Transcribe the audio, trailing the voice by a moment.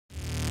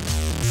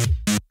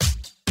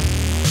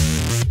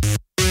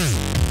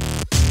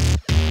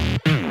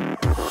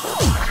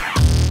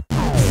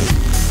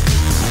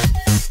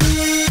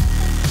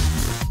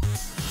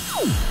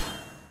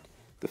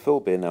full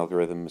bin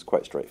algorithm is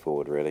quite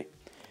straightforward really.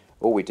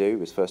 All we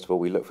do is first of all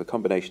we look for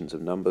combinations of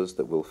numbers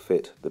that will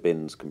fit the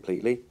bins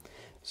completely.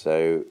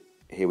 So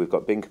here we've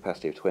got bin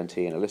capacity of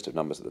 20 and a list of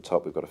numbers at the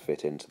top we've got to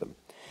fit into them.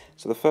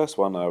 So the first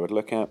one I would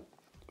look at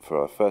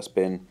for our first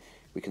bin,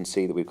 we can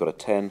see that we've got a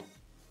 10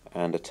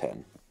 and a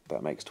 10.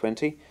 That makes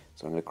 20,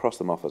 so I'm going to cross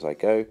them off as I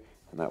go,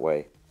 and that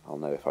way I'll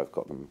know if I've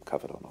got them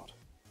covered or not.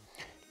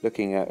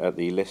 Looking at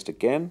the list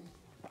again,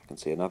 I can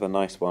see another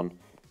nice one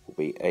will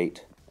be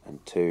 8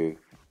 and 2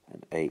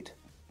 and 8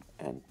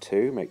 and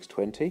 2 makes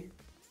 20.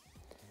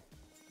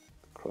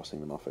 Crossing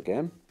them off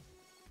again.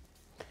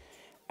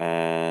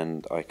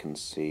 And I can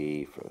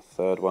see for a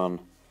third one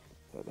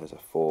that there's a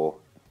 4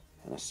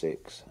 and a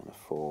 6 and a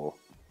 4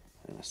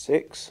 and a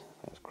 6.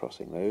 That's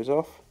crossing those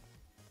off.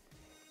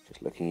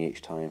 Just looking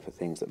each time for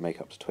things that make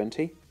up to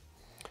 20.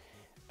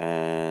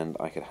 And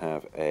I could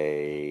have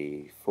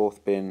a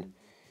fourth bin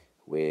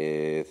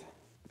with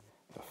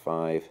a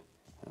 5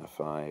 and a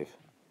 5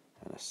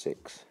 and a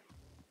 6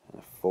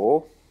 and a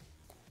 4.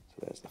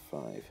 So there's the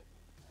 5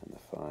 and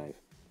the 5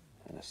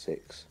 and a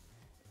 6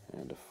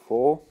 and a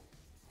 4.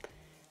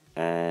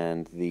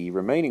 And the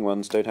remaining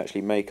ones don't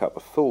actually make up a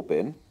full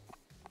bin.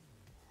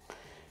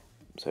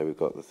 So we've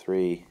got the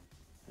 3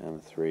 and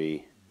the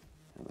 3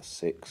 and the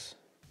 6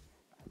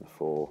 and the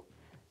 4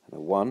 and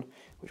the 1,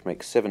 which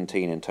makes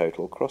 17 in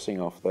total.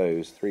 Crossing off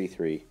those 3,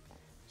 3,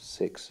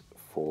 6,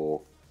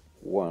 4,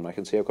 1, I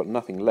can see I've got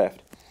nothing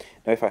left.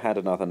 Now if I had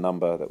another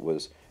number that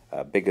was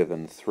bigger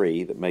than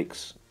 3 that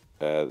makes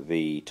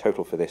the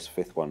total for this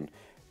fifth one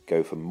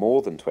go for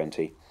more than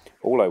 20,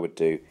 all I would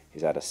do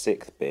is add a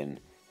sixth bin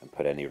and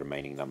put any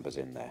remaining numbers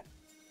in there.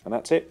 And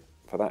that's it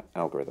for that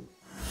algorithm.